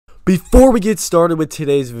Before we get started with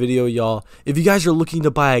today's video, y'all, if you guys are looking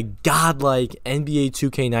to buy a godlike NBA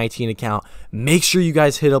 2K19 account, make sure you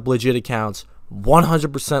guys hit up legit accounts,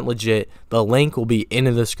 100% legit. The link will be in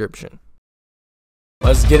the description.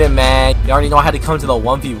 Let's get it, man. You already know how to come to the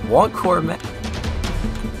 1v1 court, man.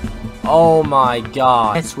 Oh my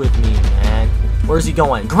god. It's with me, man. Where's he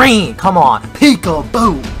going? Green, come on.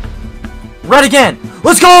 Peekaboo. Red again.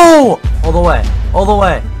 Let's go. All the way. All the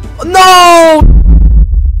way. No!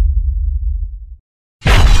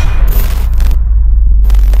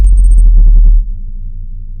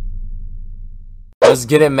 Let's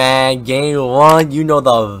get it, man. Game 1, you know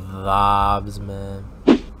the vibes, man.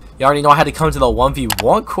 You already know how to come to the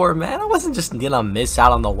 1v1 court, man. I wasn't just gonna miss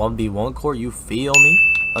out on the 1v1 court, you feel me?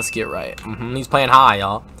 Let's get right. He's playing high,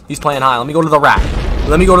 y'all. He's playing high. Let me go to the rack.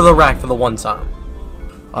 Let me go to the rack for the one time.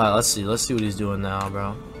 Alright, let's see. Let's see what he's doing now,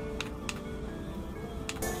 bro.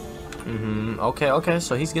 Okay,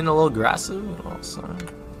 so he's getting a little aggressive. Oh, son.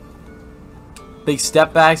 Big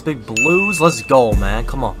step backs, big blues. Let's go, man.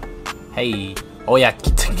 Come on. Hey. Oh yeah,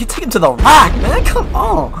 get taken to the rack, man. Come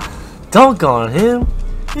on. Dunk on him.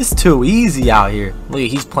 It's too easy out here. Look,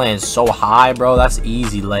 he's playing so high, bro. That's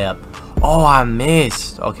easy layup. Oh, I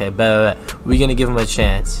missed. Okay, bet. We're gonna give him a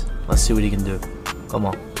chance. Let's see what he can do. Come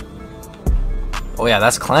on. Oh yeah,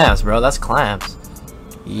 that's clamps, bro. That's clamps.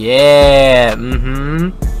 Yeah.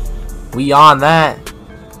 We on that.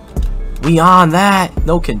 We on that.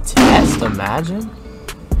 No contest. Imagine.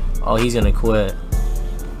 Oh, he's gonna quit.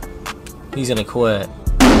 He's gonna quit.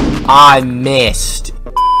 I missed.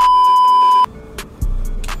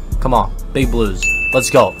 Come on, big blues. Let's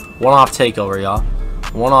go. One off takeover, y'all.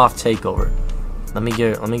 One off takeover. Let me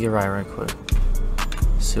get right quick.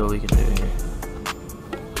 See what we can do here.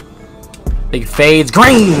 Big fades,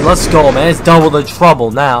 green. Let's go, man. It's double the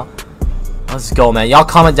trouble now. Let's go, man. Y'all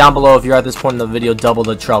comment down below if you're at this point in the video. Double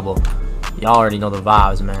the trouble. Y'all already know the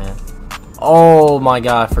vibes, man. Oh my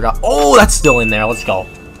god, I forgot. Oh, that's still in there. Let's go.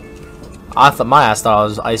 I thought my ass thought I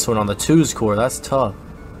was ISOing on the 2s core. That's tough.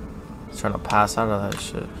 He's trying to pass out of that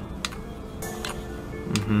shit.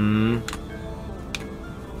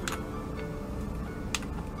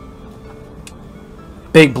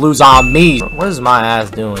 Big blues on me. What is my ass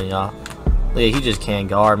doing, y'all? He just can't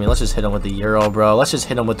guard me. Let's just hit him with the Euro, bro. Let's just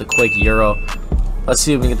hit him with the quick Euro. Let's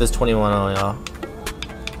see if we can get this 21-0, y'all.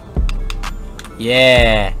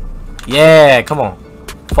 Yeah. Yeah, come on.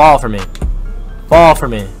 Fall for me. Fall for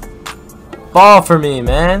me. Ball for me,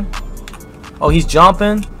 man. Oh, he's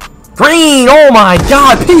jumping. Green! Oh my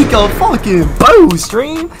god! Pika fucking boo!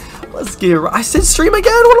 Stream! Let's get right. I said stream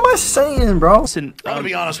again? What am I saying, bro? Listen, I'm gonna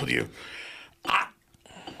be honest with you.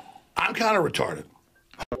 I'm kind of retarded.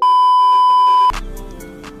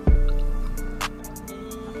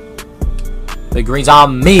 The green's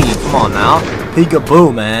on me. Come on now.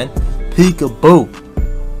 Peekaboo, man. Peekaboo.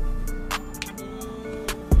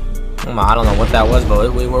 I don't know what that was, but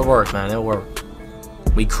it worked, man. It worked.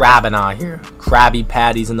 We crabbing out here. Krabby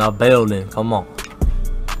Patties in the building. Come on.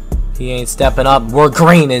 He ain't stepping up. We're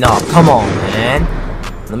greening up. Come on, man.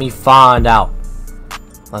 Let me find out.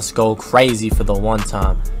 Let's go crazy for the one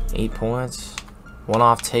time. 8 points. One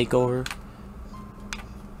off takeover.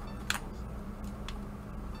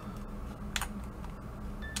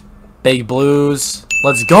 Big blues.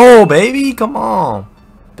 Let's go, baby. Come on.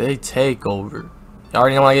 Big takeover. You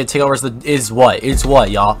already know when I get takeovers is what? It's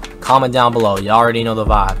what, y'all? Comment down below. You already know the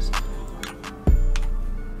vibes.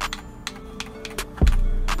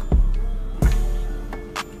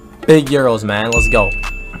 Big Euros, man. Let's go.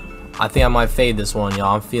 I think I might fade this one,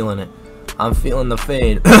 y'all. I'm feeling it. I'm feeling the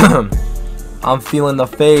fade. I'm feeling the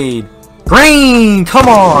fade. Green! Come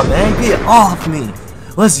on, man. Get off me.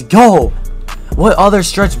 Let's go. What other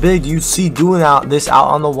stretch big do you see doing this out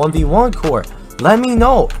on the 1v1 court? Let me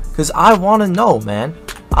know. Because I want to know, man.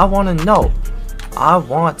 I want to know. I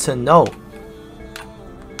want to know.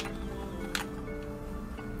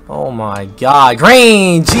 Oh my god.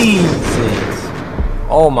 Green! Jesus.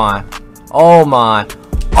 Oh my. Oh my.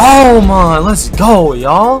 Oh my. Let's go,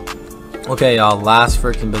 y'all. Okay, y'all. Last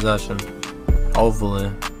freaking possession.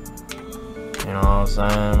 Hopefully. You know what I'm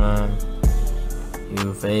saying, man?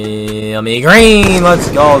 You feel me? Green!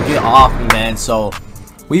 Let's go. Get off me, man. So,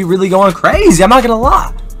 we really going crazy. I'm not going to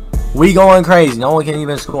lie. We going crazy. No one can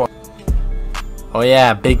even score. Oh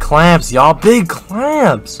yeah, big clamps, y'all. Big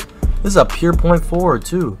clamps. This is a pure point forward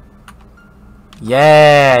too.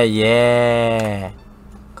 Yeah.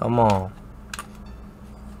 Come on.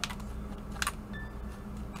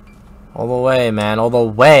 All the way, man. All the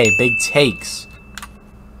way. Big takes.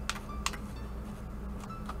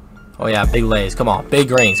 Oh yeah, big lays. Come on. Big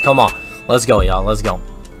greens. Come on. Let's go, y'all. Let's go.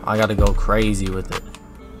 I gotta go crazy with it.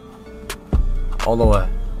 All the way.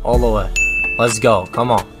 All the way. Let's go.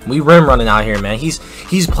 Come on. We rim running out here, man. He's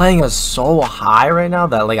playing us so high right now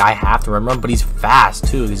that like I have to rim run, but he's fast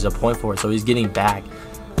too. He's a point forward, so he's getting back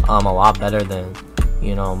a lot better than,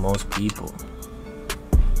 you know, most people.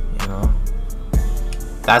 You know?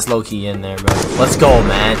 That's low-key in there, bro. Let's go,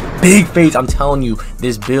 man. Big fades. I'm telling you,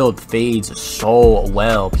 this build fades so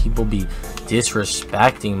well. People be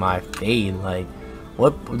disrespecting my fade. Like,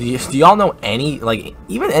 what do y'all know any, like,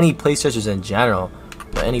 even any PlayStations in general,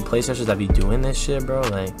 but any PlayStations that be doing this shit, bro?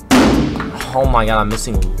 Like, oh my god, I'm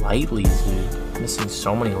missing lightlies, dude. I'm missing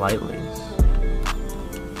so many lightlies.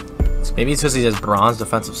 Maybe it's because he has bronze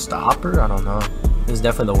defensive stopper. I don't know. This is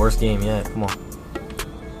definitely the worst game yet. Come on.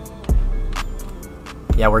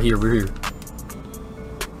 Yeah, we're here. We're here.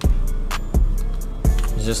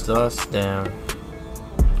 It's just us. Damn.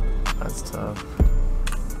 That's tough.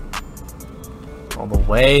 All the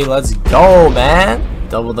way. Let's go, man.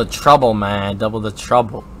 Double the trouble, man. Double the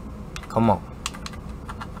trouble. Come on.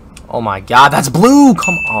 Oh my god, that's blue.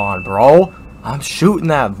 Come on, bro. I'm shooting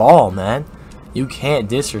that ball, man. You can't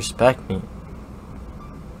disrespect me.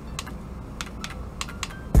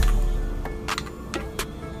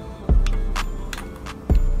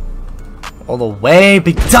 All the way.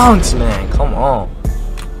 Big dunks, man. Come on.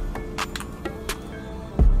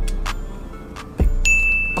 Big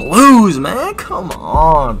blues, man. Come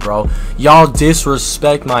on, bro. Y'all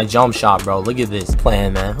disrespect my jump shot, bro. Look at this.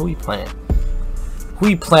 Playing, man. Who we playing? Who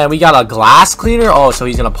we playing? We got a glass cleaner? Oh, so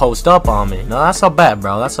he's gonna post up on me. No, that's a bet,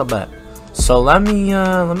 bro. That's a bet. So let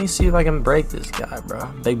me see if I can break this guy, bro.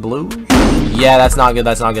 Big blue? Yeah, that's not good.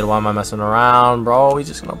 That's not good. Why am I messing around, bro? He's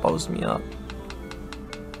just gonna post me up.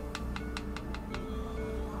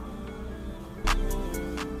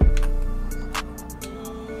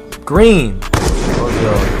 Green.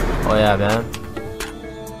 Oh yeah, man.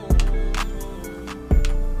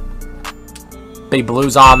 Big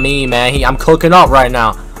blues on me, man. I'm cooking up right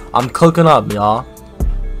now. I'm cooking up, y'all.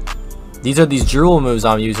 These are these drill moves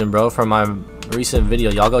I'm using, bro, from my recent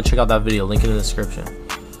video. Y'all go check out that video. Link in the description.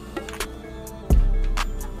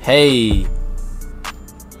 Hey.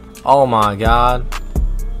 Oh my god.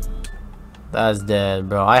 That's dead,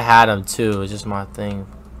 bro. I had him too. It's just my thing.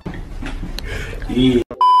 Yeah.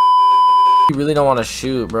 You really don't want to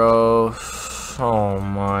shoot, bro. Oh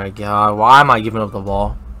my god. Why am I giving up the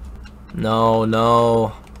ball? No,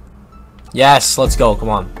 no. Yes, let's go. Come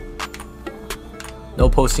on. No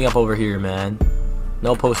posting up over here, man.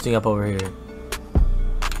 No posting up over here.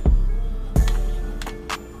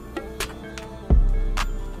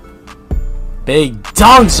 Big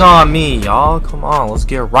dunks on me, y'all. Come on, let's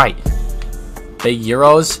get right. Big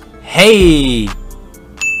euros. Hey.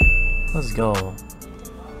 Let's go.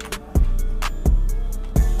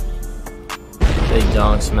 Big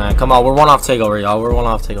dunks, man. Come on, we're one off takeover, y'all. We're one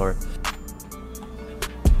off takeover.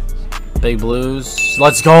 Big blues.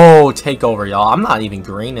 Let's go. Takeover, y'all. I'm not even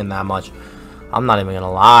greening that much. I'm not even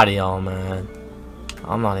gonna lie to y'all, man.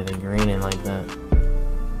 I'm not even greening like that.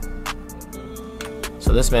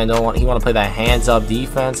 So this man don't want. He want to play that hands up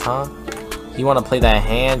defense, huh? He want to play that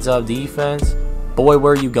hands up defense. Boy,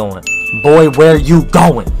 where you going? Boy, where you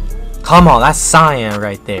going? Come on, that's cyan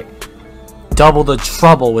right there. Double the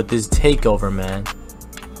trouble with this takeover, man.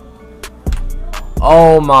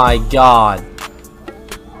 Oh my god.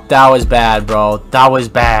 That was bad, bro. That was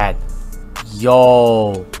bad.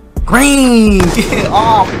 Yo. Green! Get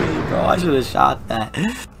off me, bro. I should have shot that.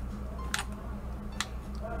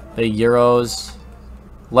 Big euros.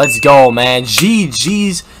 Let's go, man.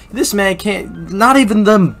 GG's. This man can't. Not even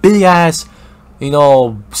them big ass, you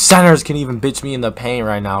know, centers can even bitch me in the paint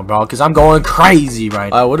right now, bro. Because I'm going crazy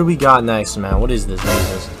right now. What do we got next, man? What is this? What is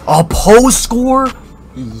this? A post score?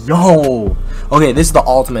 Yo. Okay, this is the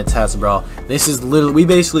ultimate test, bro. This is literally, we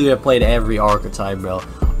basically have played every archetype, bro.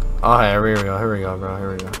 Okay, here we go, bro.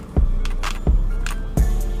 Here we go.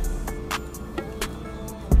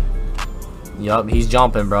 Yup, he's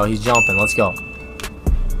jumping, bro. He's jumping. Let's go.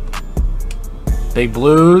 Big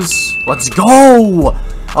blues. Let's go.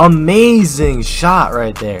 Amazing shot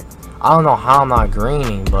right there. I don't know how I'm not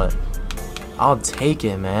greening, but I'll take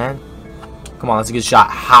it, man. Come on, that's a good shot.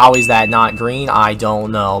 How is that not green? I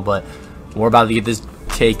don't know, but we're about to get this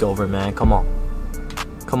takeover, man. Come on.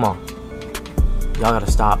 Come on. Y'all gotta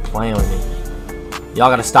stop playing with me.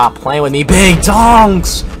 Y'all gotta stop playing with me. Big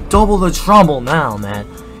dunks! Double the trouble now, man.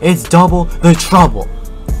 It's double the trouble.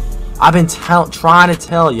 I've been trying to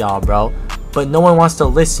tell y'all, bro, but no one wants to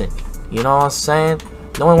listen. You know what I'm saying?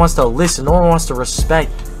 No one wants to listen. No one wants to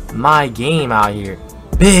respect my game out here.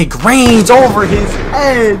 Big greens over his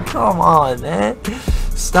head. Come on, man.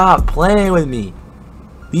 Stop playing with me.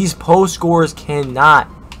 These post scores cannot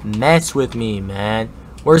mess with me, man.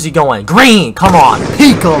 Where's he going? Green! Come on!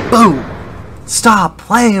 Peekaboo! Stop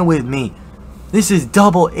playing with me. This is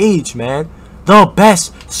Double H, man. The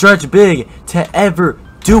best stretch big to ever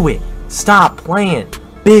do it. Stop playing.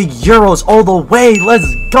 Big Euros all the way. Let's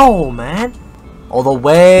go, man. All the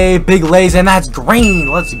way. Big lays, and that's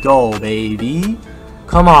green. Let's go, baby.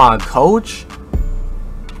 Come on, coach.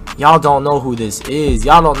 Y'all don't know who this is.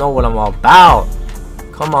 Y'all don't know what I'm about.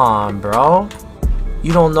 Come on, bro.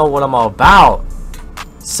 You don't know what I'm about.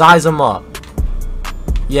 Size him up.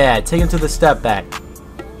 Yeah, take him to the step back.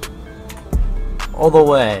 All the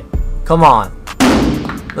way. Come on.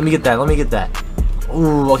 Let me get that. Let me get that.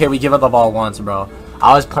 Ooh, okay, we give up the ball once, bro.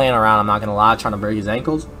 I was playing around, I'm not gonna lie, trying to break his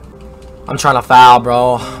ankles. I'm trying to foul,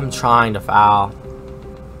 bro. I'm trying to foul.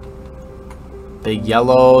 Big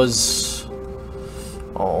yellows.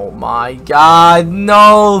 Oh my god.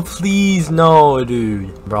 No, please, no,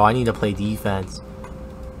 dude. Bro, I need to play defense.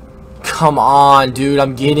 Come on, dude.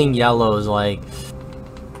 I'm getting yellows, like.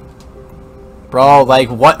 Bro, like,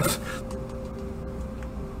 what?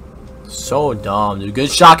 So dumb, dude. Good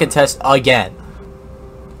shot contest again.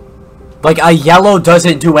 Like, a yellow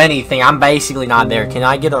doesn't do anything. I'm basically not there. Can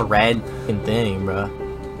I get a red thing, bro?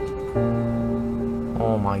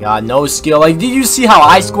 Oh my god, no skill. Like, did you see how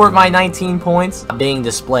I scored my 19 points? Being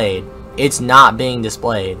displayed. It's not being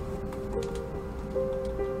displayed.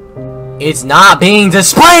 It's not being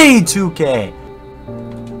displayed, 2K.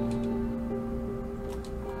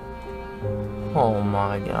 Oh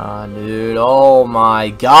my god, dude. Oh my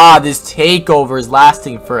god, this takeover is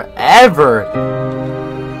lasting forever.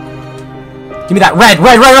 Give me that red,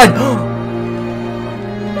 red, red, red.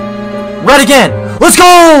 Red again. Let's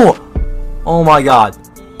go. Oh my god.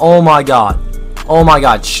 Oh my god. Oh my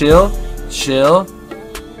god. Chill. Chill.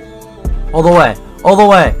 All the way. All the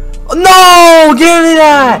way. No! Give me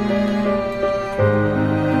that!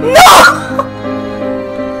 No!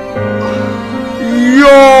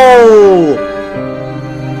 Yo!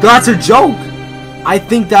 That's a joke. I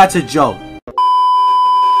think that's a joke.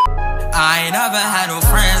 I ain't never had no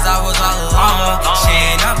friends, I was all alone. She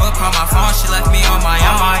ain't never called my phone, she left me on my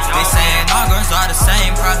own. They saying all girls are the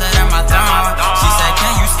same, proud that my throne. She said,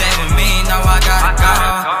 can you stay with me? No, I gotta go.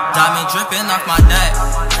 Diamond dripping off my neck,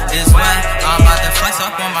 it's wet. I'm about to flex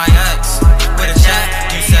up on my ex with a check.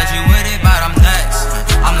 You said you with it, but I'm next.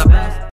 I'm the